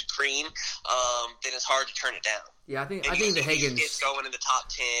 with Crean. Then it's hard to turn it down. Yeah, I think the Hagans gets going in the top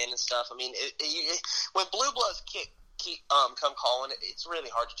 10 and stuff. I mean, when blue bloods come calling, it's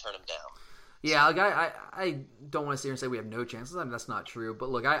really hard to turn them down. Yeah, like I don't want to sit here and say we have no chances. I mean, that's not true. But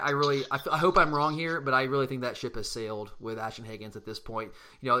look, I hope I'm wrong here, but I really think that ship has sailed with Ashton Hagans at this point.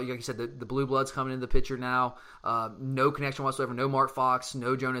 You know, like you said, the blue bloods coming into the picture now. No connection whatsoever. No Mark Fox.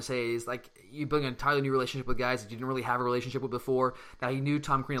 No Jonas Hayes. Like, you build an entirely new relationship with guys that you didn't really have a relationship with before. Now, he knew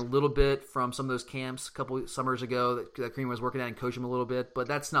Tom Crean a little bit from some of those camps a couple summers ago that Crean was working at and coached him a little bit. But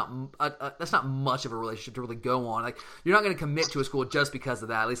that's not much of a relationship to really go on. Like, you're not going to commit to a school just because of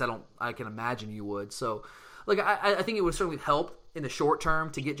that. At least I can imagine you would. So, like, I think it would certainly help in the short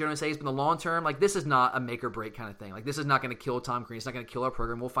term to get Jonas Hayes, but in the long term, like, this is not a make or break kind of thing. Like, this is not going to kill Tom Crean. It's not going to kill our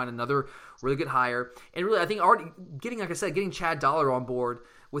program. We'll find another really good hire. And really, I think already getting Chad Dollar on board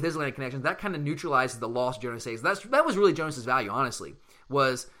with his Atlantic connections, that kind of neutralizes the loss of Jonas Hayes. That was really Jonas's value, honestly,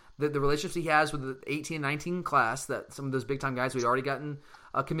 was the relationships he has with the 18 and 19 class, that some of those big time guys we'd already gotten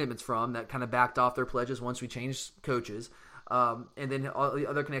commitments from that kind of backed off their pledges once we changed coaches. And then all the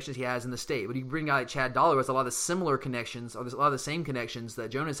other connections he has in the state. But you bring a guy like Chad Dollar with a lot of the similar connections, or a lot of the same connections that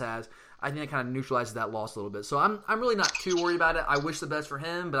Jonas has. I think that kind of neutralizes that loss a little bit. So I'm really not too worried about it. I wish the best for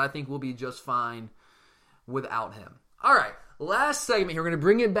him, but I think we'll be just fine without him. All right, last segment here. We're going to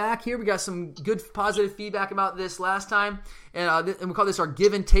bring it back here. We got some good positive feedback about this last time, and we call this our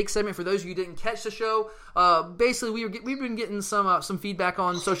give and take segment. For those of you who didn't catch the show, basically we've been getting some feedback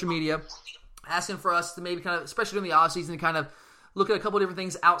on social media, asking for us to maybe kind of, especially during the offseason, to kind of look at a couple of different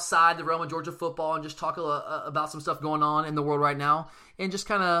things outside the realm of Georgia football and just talk about some stuff going on in the world right now, and just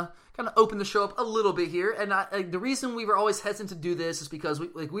kind of open the show up a little bit here. And the reason we were always hesitant to do this is because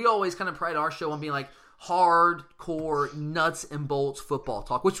we always kind of pride our show on being like hardcore nuts and bolts football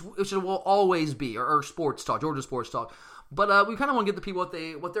talk, which it will always be, or sports talk, Georgia sports talk. But we kind of want to give the people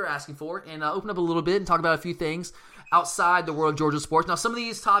what they're asking for, and open up a little bit and talk about a few things outside the world of Georgia sports. Now, some of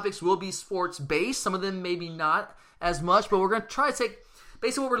these topics will be sports-based. Some of them maybe not as much, but we're going to try to take –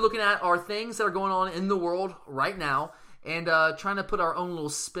 basically what we're looking at are things that are going on in the world right now, and trying to put our own little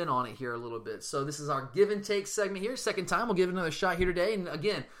spin on it here a little bit. So this is our give and take segment here. Second time, we'll give it another shot here today. And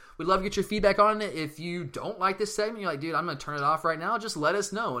again, we'd love to get your feedback on it. If you don't like this segment, you're like, dude, I'm going to turn it off right now, just let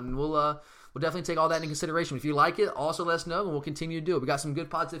us know, and we'll definitely take all that into consideration. If you like it, also let us know, and we'll continue to do it. We got some good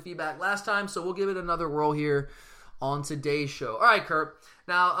positive feedback last time, so we'll give it another whirl here on today's show. All right, Kurt.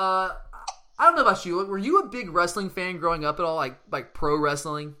 Now, I don't know about you. Were you a big wrestling fan growing up at all, like pro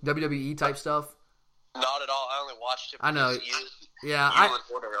wrestling, WWE type stuff? Not at all. I only watched it. I know. Yeah,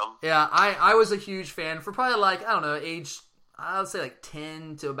 I was a huge fan for probably like, I don't know, age, I would say like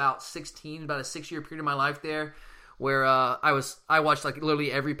 10 to about 16, about a 6-year period of my life there, where I watched like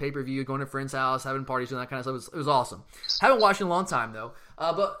literally every pay-per-view, going to a friend's house, having parties and that kind of stuff. It was awesome. Haven't watched in a long time though.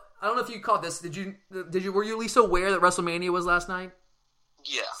 But I don't know if you caught this. Were you at least aware that WrestleMania was last night?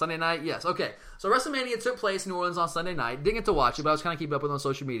 Yeah. Sunday night? Yes. Okay. So WrestleMania took place in New Orleans on Sunday night. Didn't get to watch it, but I was kind of keeping up with it on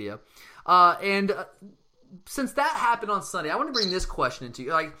social media. And since that happened on Sunday, I want to bring this question into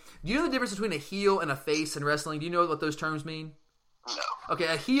you. Like, do you know the difference between a heel and a face in wrestling? Do you know what those terms mean? No. Okay,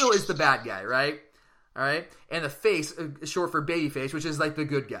 a heel is the bad guy, right? All right? And a face is short for baby face, which is like the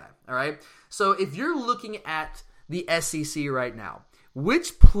good guy, all right? So if you're looking at the SEC right now,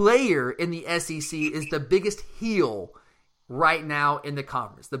 which player in the SEC is the biggest heel right now in the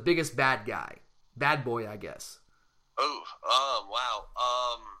conference? The biggest bad guy? Bad boy, I guess. Oh, wow.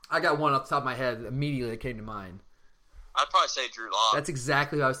 I got one off the top of my head immediately that came to mind. I'd probably say Drew Lock. That's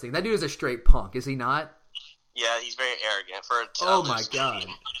exactly what I was thinking. That dude is a straight punk, is he not? Yeah, he's very arrogant for a Oh my god!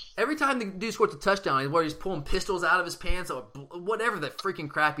 Every time the dude scores a touchdown, where he's pulling pistols out of his pants or whatever the freaking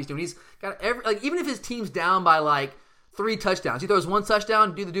crap he's doing, he's got even if his team's down by like 3 touchdowns, he throws 1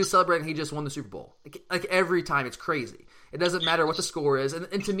 touchdown, the dude celebrating, he just won the Super Bowl. Like every time, it's crazy. It doesn't matter what the score is.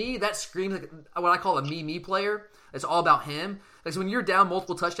 And to me, that screams like what I call a me player. It's all about him. Like, so when you're down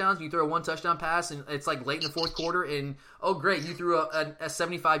multiple touchdowns, you throw a 1 touchdown pass, and it's like late in the fourth quarter, and oh great, you threw a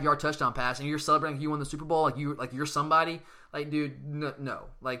 75-yard touchdown pass, and you're celebrating like you won the Super Bowl, like you're somebody. Like, dude, no.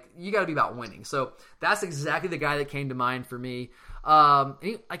 Like, you got to be about winning. So that's exactly the guy that came to mind for me. I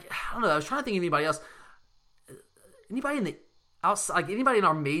don't know. I was trying to think of anybody else. Anybody in the outside, like anybody in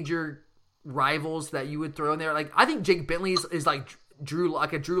our major rivals that you would throw in there? Like, I think Jake Bentley is like a Drew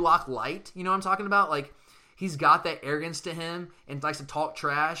Lock light. You know what I'm talking about? Like, he's got that arrogance to him and likes to talk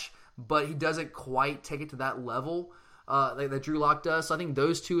trash, but he doesn't quite take it to that level that Drew Lock does. So I think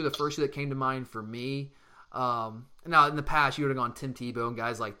those two are the first two that came to mind for me. Now, in the past, you would have gone Tim Tebow and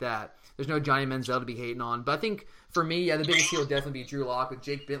guys like that. There's no Johnny Manziel to be hating on. But I think, for me, the biggest heel would definitely be Drew Lock, with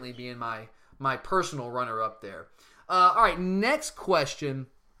Jake Bentley being my personal runner-up there. All right, next question.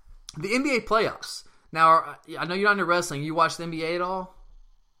 The NBA playoffs. Now, I know you're not into wrestling. You watch the NBA at all?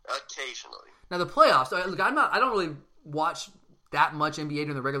 Occasionally. Now, the playoffs. Look, I don't really watch that much NBA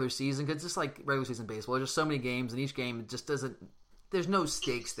during the regular season because it's just like regular season baseball. There's just so many games, and each game just doesn't. There's no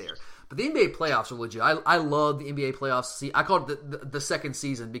stakes there. But the NBA playoffs are legit. I love the NBA playoffs. I call it the second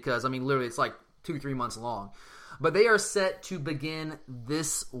season because, I mean, literally it's like 2-3 months long. But they are set to begin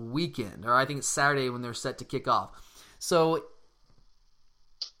this weekend, or I think it's Saturday when they're set to kick off. So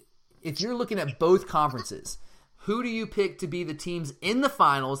if you're looking at both conferences, who do you pick to be the teams in the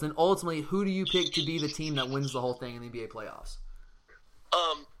finals? And ultimately, who do you pick to be the team that wins the whole thing in the NBA playoffs?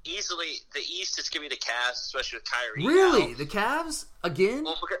 Easily, the East is going to be the Cavs, especially with Kyrie. Really? Now. The Cavs? Again?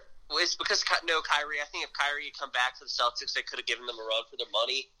 Well, it's because Kyrie. I think if Kyrie had come back to the Celtics, they could have given them a run for their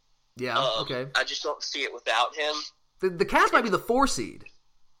money. Yeah, okay. I just don't see it without him. The Cavs might be the 4 seed.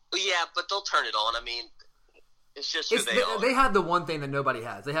 Yeah, but they'll turn it on. I mean, it's just who they are. They have the one thing that nobody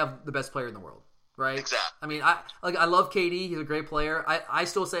has. They have the best player in the world, right? Exactly. I mean, I love KD. He's a great player. I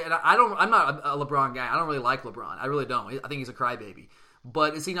still say, and I'm not a LeBron guy. I don't really like LeBron. I really don't. I think he's a crybaby.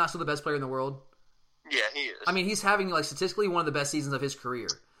 But is he not still the best player in the world? Yeah, he is. I mean, he's having, like, statistically one of the best seasons of his career.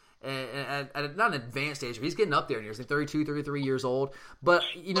 And at not an advanced age, but he's getting up there in years. He's 32, 33 years old. But,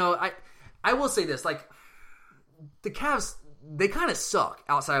 you know, I will say this. Like, the Cavs, they kind of suck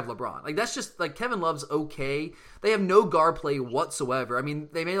outside of LeBron. Like, that's just, like, Kevin Love's okay. They have no guard play whatsoever. I mean,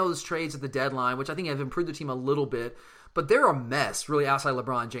 they made all those trades at the deadline, which I think have improved the team a little bit. But they're a mess, really, outside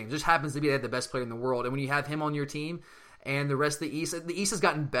LeBron James. It just happens to be they have the best player in the world. And when you have him on your team, and the rest of the East has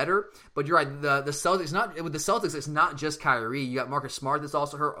gotten better, but you're right. The Celtics, with the Celtics, it's not just Kyrie. You got Marcus Smart that's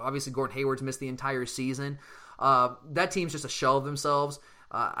also hurt. Obviously, Gordon Hayward's missed the entire season. That team's just a shell of themselves.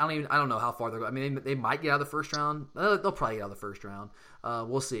 I don't know how far they're going. I mean, they might get out of the first round. They'll probably get out of the first round.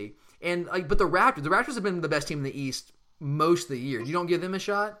 We'll see. And but the Raptors have been the best team in the East most of the year. You don't give them a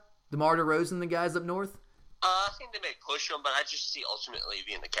shot? DeMar DeRozan, the guys up north? I think they may push them, but I just see ultimately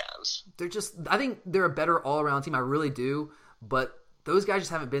being the Cavs. I think they're a better all-around team. I really do. But those guys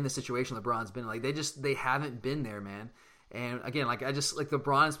just haven't been in the situation LeBron's been. Like, they haven't been there, man. And again, like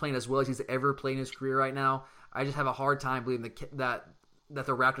LeBron is playing as well as he's ever played in his career right now. I just have a hard time believing that the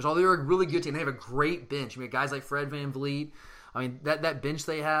Raptors, although they're a really good team, they have a great bench. I mean, guys like Fred VanVleet. I mean, that bench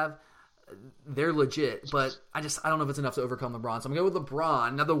they have, they're legit, but I don't know if it's enough to overcome LeBron. So I'm going to go with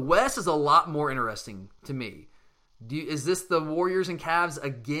LeBron. Now, the West is a lot more interesting to me. Is this the Warriors and Cavs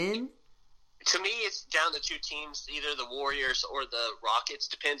again? To me, it's down to 2 teams, either the Warriors or the Rockets.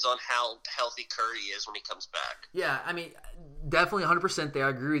 Depends on how healthy Curry is when he comes back. Yeah, I mean, definitely 100% there.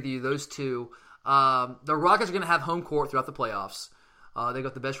 I agree with you, those two. The Rockets are going to have home court throughout the playoffs. They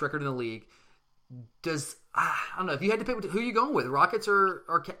got the best record in the league. I don't know, if you had to pick, who are you going with, Rockets or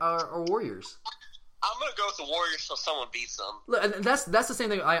Warriors? I'm going to go with the Warriors till someone beats them. Look, and that's the same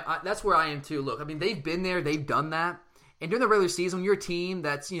thing. That's where I am too. Look, I mean, they've been there, they've done that. And during the regular season, when you're a team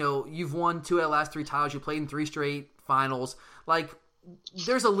that's, you know, you've won 2 out of the last 3 titles, you played in 3 straight finals. Like,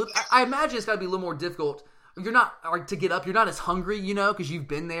 I imagine it's got to be a little more difficult. You're not to get up. You're not as hungry, you know, because you've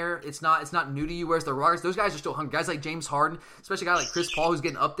been there. It's not new to you. Whereas the Rockets, those guys are still hungry. Guys like James Harden, especially a guy like Chris Paul, who's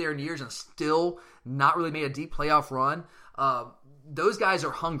getting up there in years and still not really made a deep playoff run. Those guys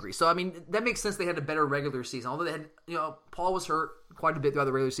are hungry. So I mean, that makes sense. They had a better regular season, although they had, you know, Paul was hurt quite a bit throughout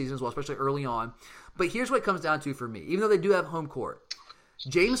the regular season as well, especially early on. But here's what it comes down to for me. Even though they do have home court,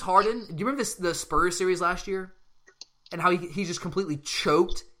 James Harden. Do you remember the Spurs series last year, and how he just completely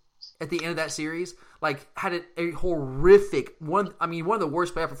choked at the end of that series? Like, had a horrific one of the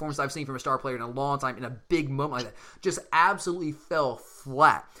worst playoff performances I've seen from a star player in a long time, in a big moment like that. Just absolutely fell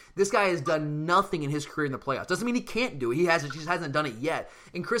flat. This guy has done nothing in his career in the playoffs. Doesn't mean he can't do it. He just hasn't done it yet.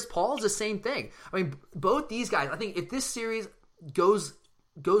 And Chris Paul is the same thing. I mean, both these guys, I think if this series goes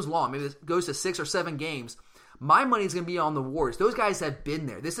long, maybe it goes to 6 or 7 games, My money is going to be on the Warriors. Those guys have been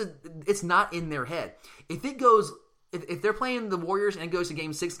there. It's not in their head. If they're playing the Warriors and it goes to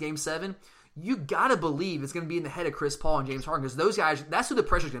Game 6, Game 7, you got to believe it's going to be in the head of Chris Paul and James Harden, because those guys, that's who the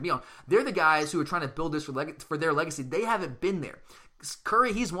pressure is going to be on. They're the guys who are trying to build this for their legacy. They haven't been there.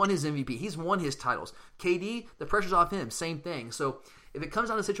 Curry, he's won his MVP. He's won his titles. KD, the pressure's off him. Same thing. So if it comes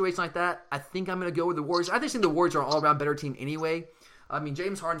down to a situation like that, I think I'm going to go with the Warriors. I just think the Warriors are an all-around better team anyway. I mean,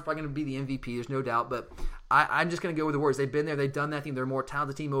 James Harden's probably going to be the MVP. There's no doubt. But I'm just going to go with the Warriors. They've been there. They've done that. I think they're a more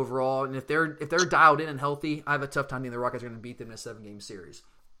talented team overall. And if they're dialed in and healthy, I have a tough time thinking the Rockets are going to beat them in a 7-game series.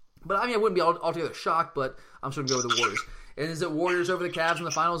 But I mean, I wouldn't be altogether shocked, but I'm still going to go with the Warriors. And is it Warriors over the Cavs in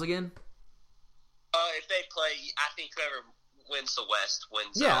the finals again? If they play, I think whoever wins the West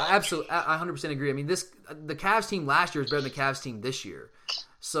wins. Yeah, absolutely. I 100% agree. I mean, the Cavs team last year is better than the Cavs team this year.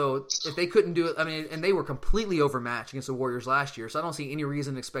 So if they couldn't do it, I mean, and they were completely overmatched against the Warriors last year, so I don't see any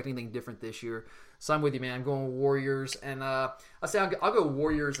reason to expect anything different this year. So I'm with you, man. I'm going Warriors, and I'll go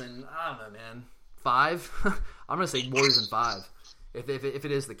Warriors, and I don't know, man, 5. I'm going to say Warriors in 5. If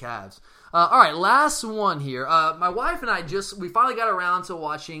it is the Cavs. All right, last one here. My wife and I we finally got around to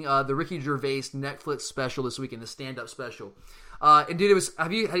watching the Ricky Gervais Netflix special this weekend, the stand-up special. And dude,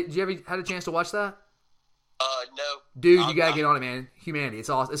 did you ever had a chance to watch that? No. Dude, you gotta get on it, man. Humanity, it's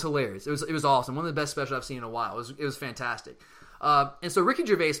awesome. It's hilarious. It was awesome. One of the best specials I've seen in a while. It was fantastic. And so Ricky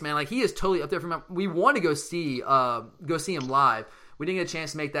Gervais, man, like, he is totally up there for me. We want to go see him live. We didn't get a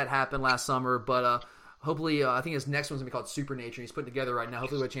chance to make that happen last summer, but hopefully, I think his next one's going to be called Supernature. He's putting together right now.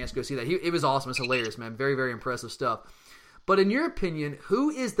 Hopefully we'll have a chance to go see that. It was awesome. It's hilarious, man. Very, very impressive stuff. But in your opinion, who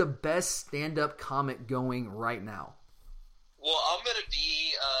is the best stand-up comic going right now? Well, I'm going to be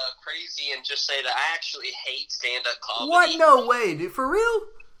crazy and just say that I actually hate stand-up comedy. What? No way, dude. For real?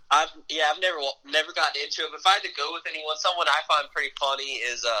 I've never gotten into it. But if I had to go with anyone, someone I find pretty funny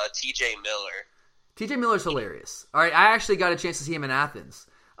is T.J. Miller. T.J. Miller's hilarious. All right, I actually got a chance to see him in Athens.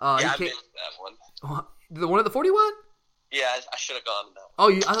 I've been to that one. The one at the 41? Yeah, I should have gone to that.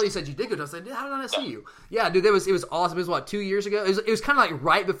 Oh, I thought you said you did go. I said, how did I not see you? Yeah, dude, it was awesome. It was, what, 2 years ago? It was kind of like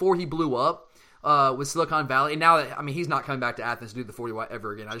right before he blew up with Silicon Valley. And now, I mean, he's not coming back to Athens to do the 41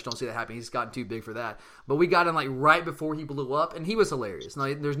 ever again. I just don't see that happening. He's gotten too big for that. But we got him like right before he blew up, and he was hilarious.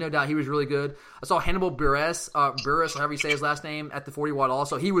 No, there's no doubt he was really good. I saw Hannibal Buress, or however you say his last name, at the 40 Watt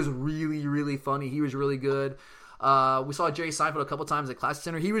also. He was really, really funny. He was really good. We saw Jerry Seinfeld a couple times at Classic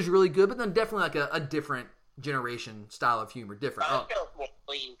Center. He was really good, but then definitely like a different generation style of humor. Different. I felt more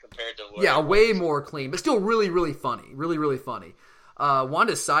clean compared to yeah, way more clean, but still really, really funny. Really, really funny.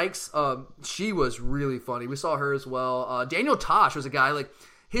 Wanda Sykes, she was really funny. We saw her as well. Daniel Tosh was a guy, like,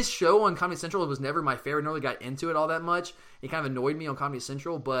 his show on Comedy Central was never my favorite. I never really got into it all that much. He kind of annoyed me on Comedy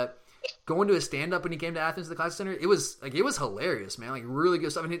Central, but going to his stand-up when he came to Athens, the Classic Center, it was hilarious, man. Like, really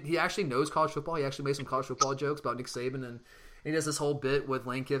good stuff. I mean, he actually knows college football. He actually made some college football jokes about Nick Saban, and he does this whole bit with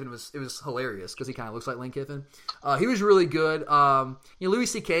Lane Kiffin. It was hilarious because he kind of looks like Lane Kiffin. He was really good. Louis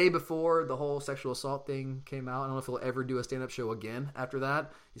C.K. before the whole sexual assault thing came out, I don't know if he'll ever do a stand-up show again after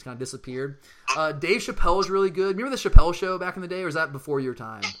that. He's kind of disappeared. Dave Chappelle was really good. Remember the Chappelle Show back in the day, or is that before your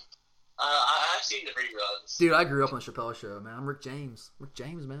time? I've seen the reruns. Dude, I grew up on the Chappelle Show, man. I'm Rick James. Rick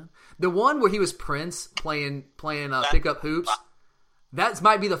James, man. The one where he was Prince playing pickup hoops. That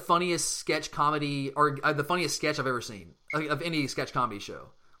might be the funniest sketch comedy, or the funniest sketch I've ever seen of any sketch comedy show.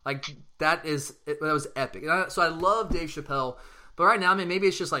 Like, that was epic. So I love Dave Chappelle. But right now, I mean, maybe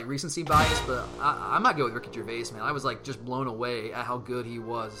it's just like recency bias, but I might go with Ricky Gervais, man. I was like just blown away at how good he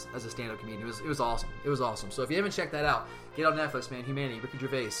was as a stand-up comedian. It was awesome. It was awesome. So if you haven't checked that out, get on Netflix, man. Humanity, Ricky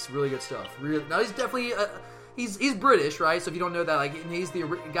Gervais, really good stuff. Now he's definitely he's British, right? So if you don't know that, like, he's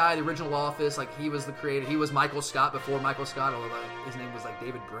the guy, the original Office. Like, he was the creator. He was Michael Scott before Michael Scott, although his name was like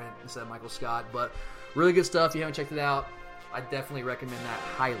David Brent instead of Michael Scott. But really good stuff. If you haven't checked it out, I definitely recommend that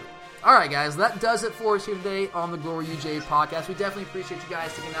highly. All right, guys, that does it for us here today on the Glory UGA podcast. We definitely appreciate you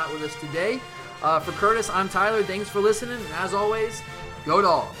guys sticking out with us today. For Curtis, I'm Tyler. Thanks for listening. And as always, go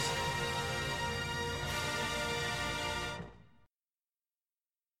Dogs.